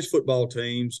 8 college football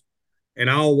teams, and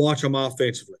I'll watch them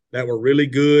offensively that were really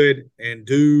good and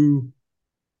do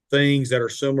things that are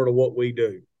similar to what we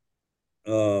do.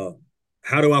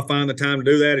 How do I find the time to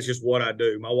do that? It's just what I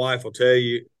do. My wife will tell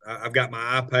you, I've got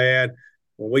my iPad.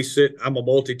 When we sit, I'm a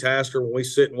multitasker. When we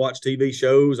sit and watch TV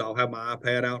shows, I'll have my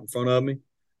iPad out in front of me.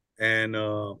 And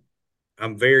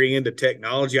I'm very into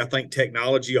technology. I think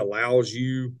technology allows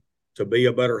you to be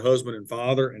a better husband and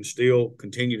father and still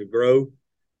continue to grow.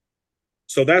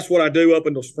 So that's what I do up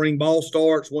until spring ball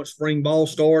starts. Once spring ball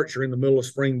starts, you're in the middle of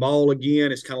spring ball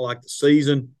again. It's kind of like the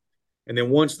season. And then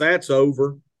once that's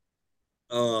over,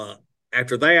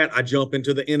 After that, I jump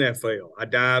into the NFL. I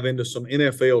dive into some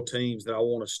NFL teams that I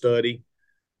want to study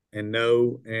and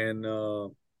know. And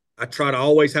I try to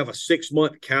always have a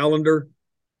 6-month calendar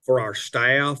for our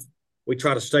staff. We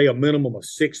try to stay a minimum of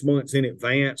 6 months in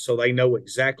advance so they know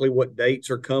exactly what dates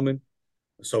are coming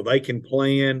so they can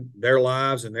plan their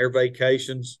lives and their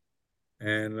vacations.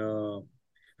 And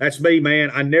that's me,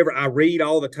 man. I read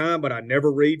all the time, but I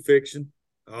never read fiction.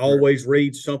 I always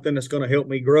read something that's going to help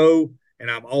me grow,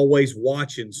 and I'm always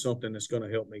watching something that's going to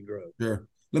help me grow. Sure.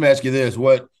 Let me ask you this: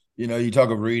 what you talk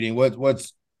of reading?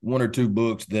 What's one or two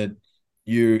books that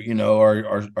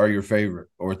are your favorite,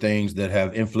 or things that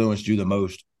have influenced you the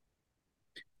most?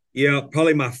 Yeah,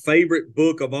 probably my favorite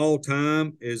book of all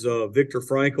time is Viktor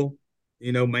Frankl.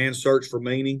 Man's Search for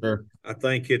Meaning. Sure. I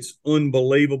think it's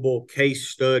unbelievable case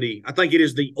study. I think it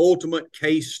is the ultimate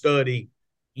case study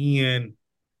in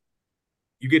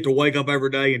you get to wake up every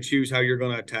day and choose how you're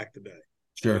going to attack the day.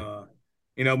 Sure.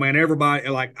 Man, everybody,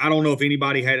 I don't know if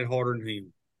anybody had it harder than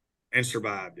him and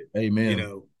survived it.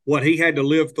 Amen. What he had to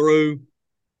live through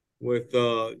with,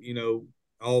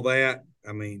 all that.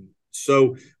 I mean,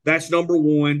 so that's number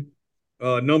one.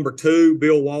 Number two,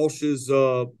 Bill Walsh's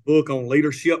book on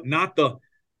leadership, not the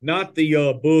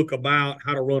book about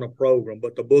how to run a program,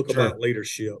 but the book about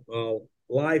leadership.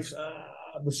 Life's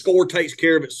the score takes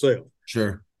care of itself.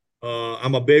 Sure.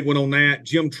 I'm a big one on that.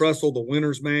 Jim Trussell, The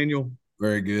Winner's Manual.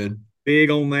 Very good.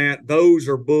 Big on that. Those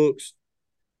are books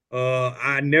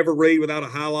I never read without a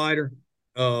highlighter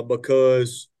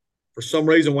because for some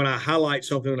reason when I highlight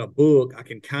something in a book, I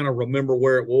can kind of remember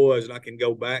where it was and I can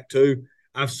go back to.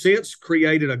 I've since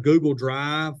created a Google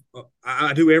Drive.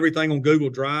 I do everything on Google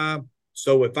Drive.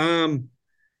 So if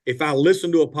I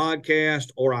listen to a podcast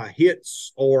or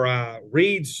I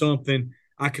read something,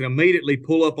 I can immediately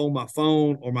pull up on my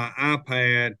phone or my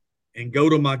iPad and go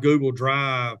to my Google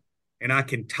Drive and I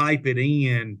can type it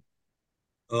in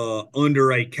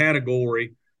under a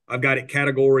category. I've got it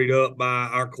categoried up by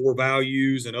our core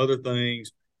values and other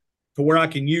things to where I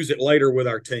can use it later with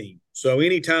our team. So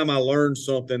anytime I learn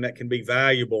something that can be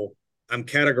valuable, I'm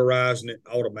categorizing it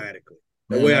automatically.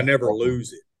 That way I never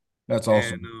lose it. That's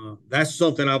awesome. And that's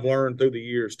something I've learned through the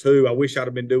years too. I wish I'd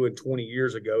have been doing 20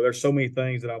 years ago. There's so many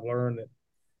things that I've learned that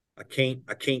I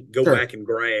can't go back and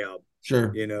grab.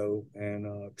 Sure.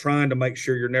 And trying to make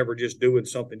sure you're never just doing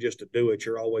something just to do it.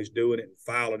 You're always doing it and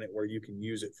filing it where you can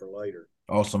use it for later.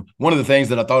 Awesome. One of the things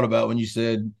that I thought about when you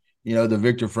said, the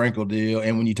Viktor Frankl deal,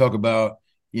 and when you talk about,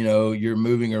 you're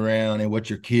moving around and what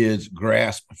your kids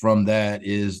grasp from that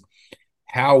is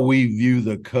how we view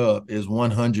the cup is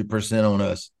 100% on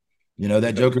us.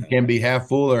 That joker can be half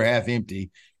full or half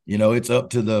empty. It's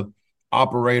up to the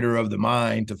operator of the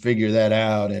mind to figure that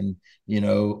out. And,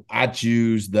 I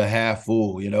choose the half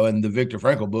full, and the Viktor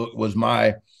Frankl book was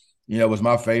my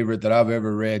favorite that I've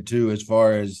ever read too, as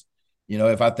far as,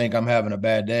 if I think I'm having a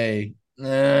bad day,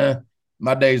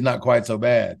 my day's not quite so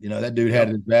bad. That dude had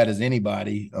it as bad as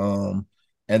anybody. And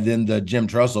then the Jim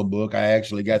Trussell book, I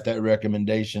actually got that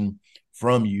recommendation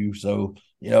from you. So,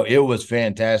 it was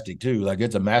fantastic too. Like,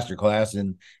 it's a masterclass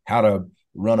in how to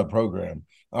run a program.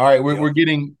 All right. We're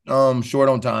getting short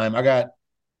on time. I got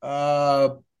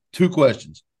 2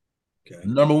 questions. Okay.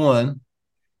 Number one,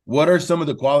 what are some of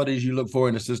the qualities you look for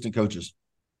in assistant coaches?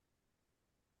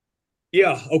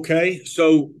 Yeah. Okay.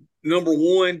 So number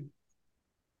one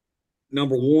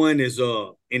is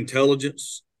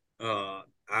intelligence. I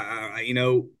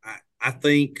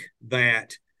think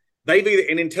that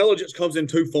intelligence comes in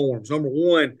 2 forms. Number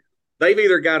one, they've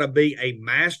either got to be a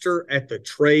master at the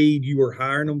trade you are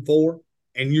hiring them for,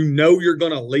 and you're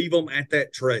going to leave them at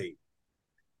that trade,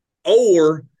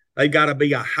 or they got to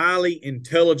be a highly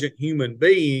intelligent human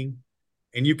being,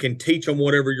 and you can teach them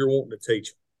whatever you're wanting to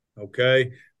teach them.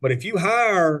 Okay. But if you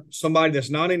hire somebody that's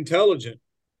not intelligent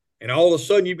and all of a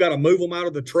sudden you've got to move them out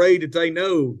of the trade that they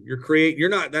know you're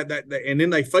not that, and then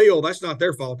they fail, that's not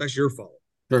their fault. That's your fault.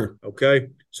 Sure. Okay.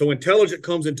 So intelligent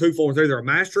comes in 2 forms. They're either a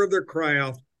master of their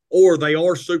craft or they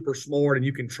are super smart and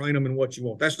you can train them in what you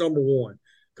want. That's number one,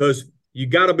 because you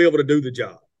got to be able to do the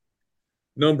job.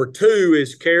 Number 2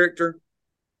 is character.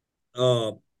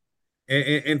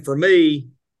 And for me,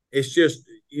 it's just,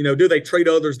 do they treat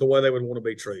others the way they would want to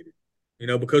be treated?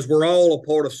 Because we're all a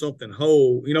part of something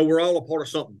whole. We're all a part of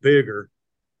something bigger.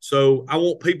 So I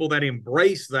want people that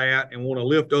embrace that and want to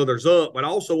lift others up, but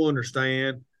also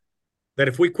understand that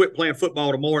if we quit playing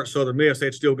football tomorrow at Southern Miss,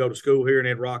 they'd still go to school here and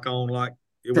they'd rock on like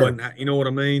it wasn't, you know what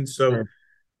I mean? So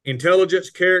intelligence,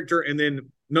 character, and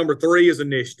then number 3 is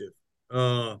initiative.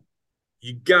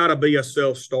 You got to be a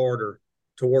self-starter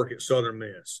to work at Southern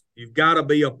Miss. You've got to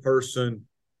be a person.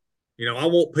 I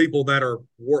want people that are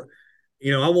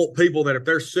I want people that if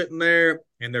they're sitting there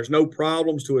and there's no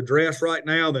problems to address right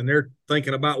now, then they're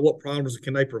thinking about what problems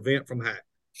can they prevent from happening.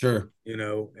 Sure.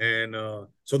 And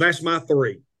so that's my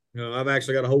three. I've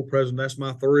actually got a whole president. That's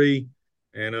my three.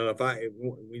 And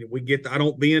I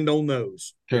don't bend on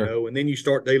those, sure. And then you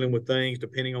start dealing with things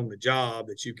depending on the job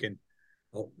that you can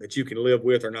live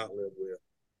with or not live with.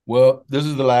 Well, this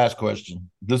is the last question.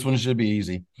 This one should be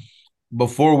easy.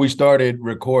 Before we started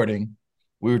recording,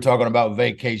 we were talking about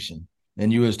vacation,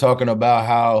 and you was talking about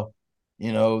how,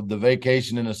 the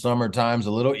vacation in the summertime's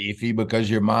a little iffy because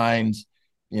your mind's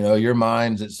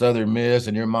at Southern Miss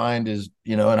and your mind is,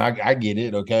 and I get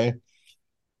it. Okay.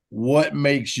 What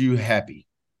makes you happy?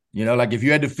 Like if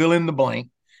you had to fill in the blank,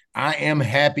 I am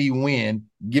happy when,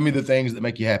 give me the things that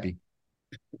make you happy.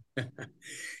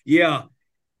 Yeah.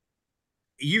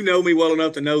 You know me well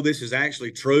enough to know this is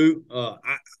actually true.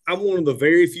 I'm one of the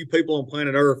very few people on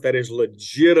planet Earth that is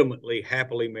legitimately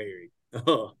happily married.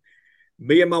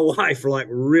 Me and my wife are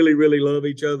really, really love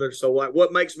each other. So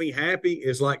what makes me happy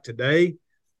is today,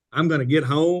 I'm going to get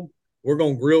home. We're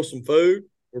going to grill some food.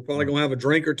 We're probably going to have a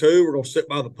drink or two. We're going to sit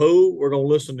by the pool. We're going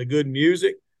to listen to good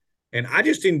music. And I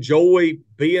just enjoy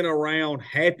being around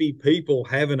happy people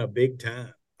having a big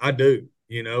time. I do,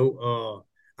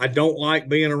 I don't like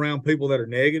being around people that are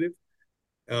negative.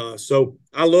 So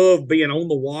I love being on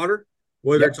the water,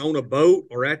 whether it's on a boat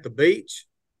or at the beach.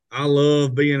 I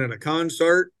love being at a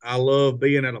concert. I love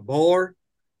being at a bar.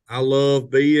 I love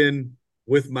being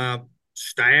with my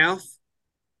staff.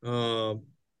 Those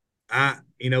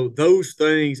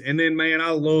things. And then, man, I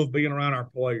love being around our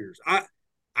players.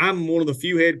 I'm one of the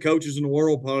few head coaches in the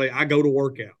world, probably. I go to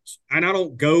workouts, and I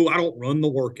don't run the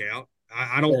workout.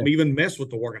 I don't even mess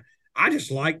with the workout. I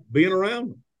just like being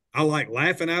around them. I like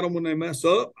laughing at them when they mess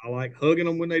up. I like hugging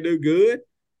them when they do good.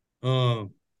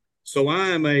 So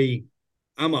I'm a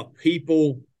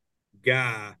people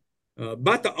guy.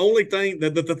 But the only thing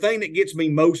the thing that gets me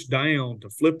most down, to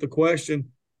flip the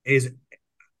question, is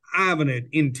I have an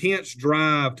intense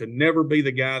drive to never be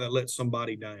the guy that lets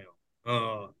somebody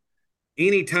down.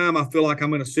 Anytime I feel like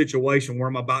I'm in a situation where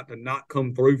I'm about to not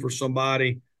come through for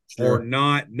somebody, sure, or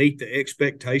not meet the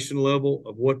expectation level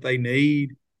of what they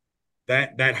need,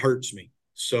 that hurts me.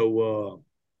 So,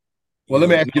 let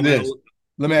me ask you this.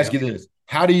 Let me ask you this.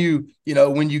 How do you,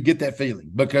 when you get that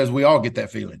feeling, because we all get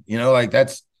that feeling,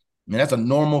 that's a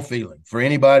normal feeling for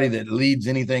anybody that leads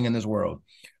anything in this world.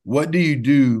 What do you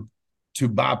do to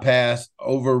bypass,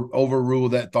 overrule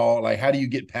that thought? Like, how do you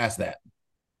get past that?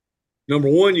 Number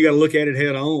one, you got to look at it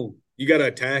head on. You got to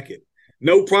attack it.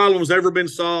 No problem's ever been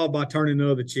solved by turning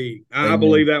the other cheek. I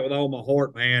believe that with all my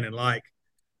heart, man. And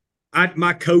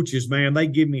my coaches, man, they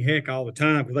give me heck all the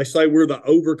time because they say we're the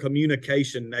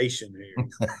over-communication nation here.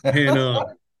 And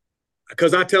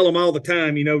because I tell them all the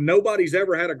time, nobody's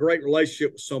ever had a great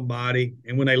relationship with somebody.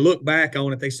 And when they look back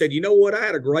on it, they said, you know what? I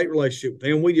had a great relationship with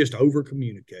them. We just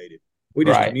over-communicated. We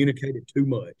just communicated too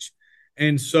much.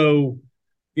 And so,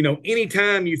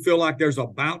 anytime you feel like there's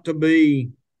about to be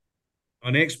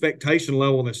an expectation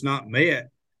level that's not met,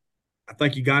 I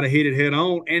think you got to hit it head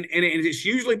on. And it's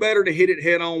usually better to hit it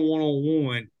head on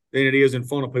one-on-one than it is in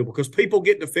front of people, because people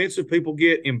get defensive, people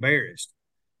get embarrassed.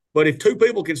 But if two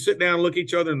people can sit down and look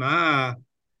each other in the eye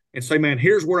and say, man,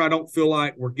 here's where I don't feel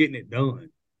like we're getting it done.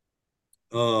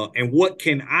 And what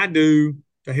can I do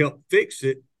to help fix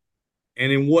it? And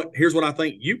then here's what I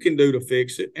think you can do to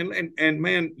fix it. And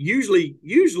man, usually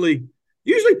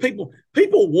people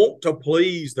want to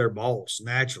please their boss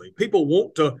naturally.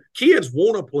 Kids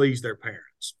want to please their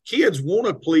parents. Kids want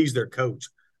to please their coach.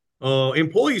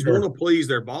 Employees want to please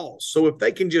their boss. So if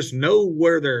they can just know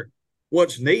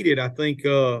what's needed, I think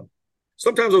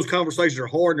sometimes those conversations are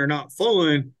hard and they're not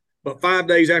fun, but 5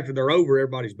 days after they're over,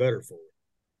 everybody's better for it.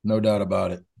 No doubt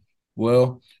about it.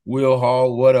 Well, Will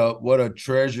Hall, what a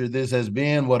treasure this has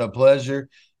been. What a pleasure.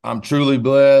 I'm truly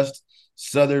blessed.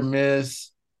 Southern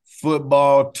Miss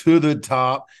football to the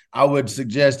top. I would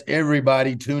suggest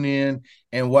everybody tune in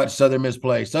and watch Southern Miss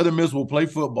play. Southern Miss will play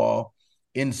football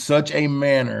in such a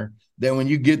manner that when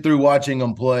you get through watching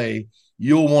them play,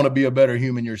 you'll want to be a better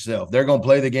human yourself. They're going to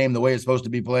play the game the way it's supposed to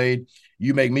be played.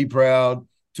 You make me proud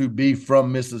to be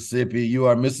from Mississippi. You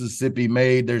are Mississippi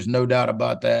made. There's no doubt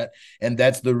about that. And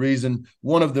that's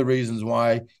one of the reasons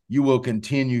why you will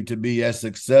continue to be as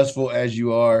successful as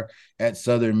you are at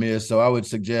Southern Miss. So I would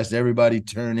suggest everybody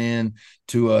tune in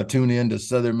to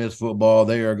Southern Miss football.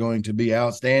 They are going to be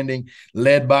outstanding,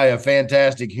 led by a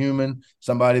fantastic human,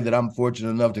 somebody that I'm fortunate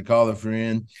enough to call a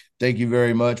friend. Thank you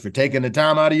very much for taking the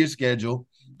time out of your schedule.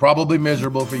 Probably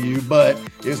miserable for you, but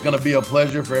it's going to be a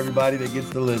pleasure for everybody that gets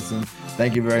to listen.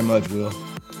 Thank you very much, Will.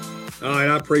 All right,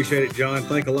 I appreciate it, John.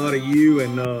 Think a lot of you,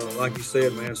 and like you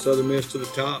said, man, Southern Miss to the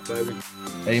top, baby.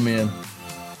 Amen.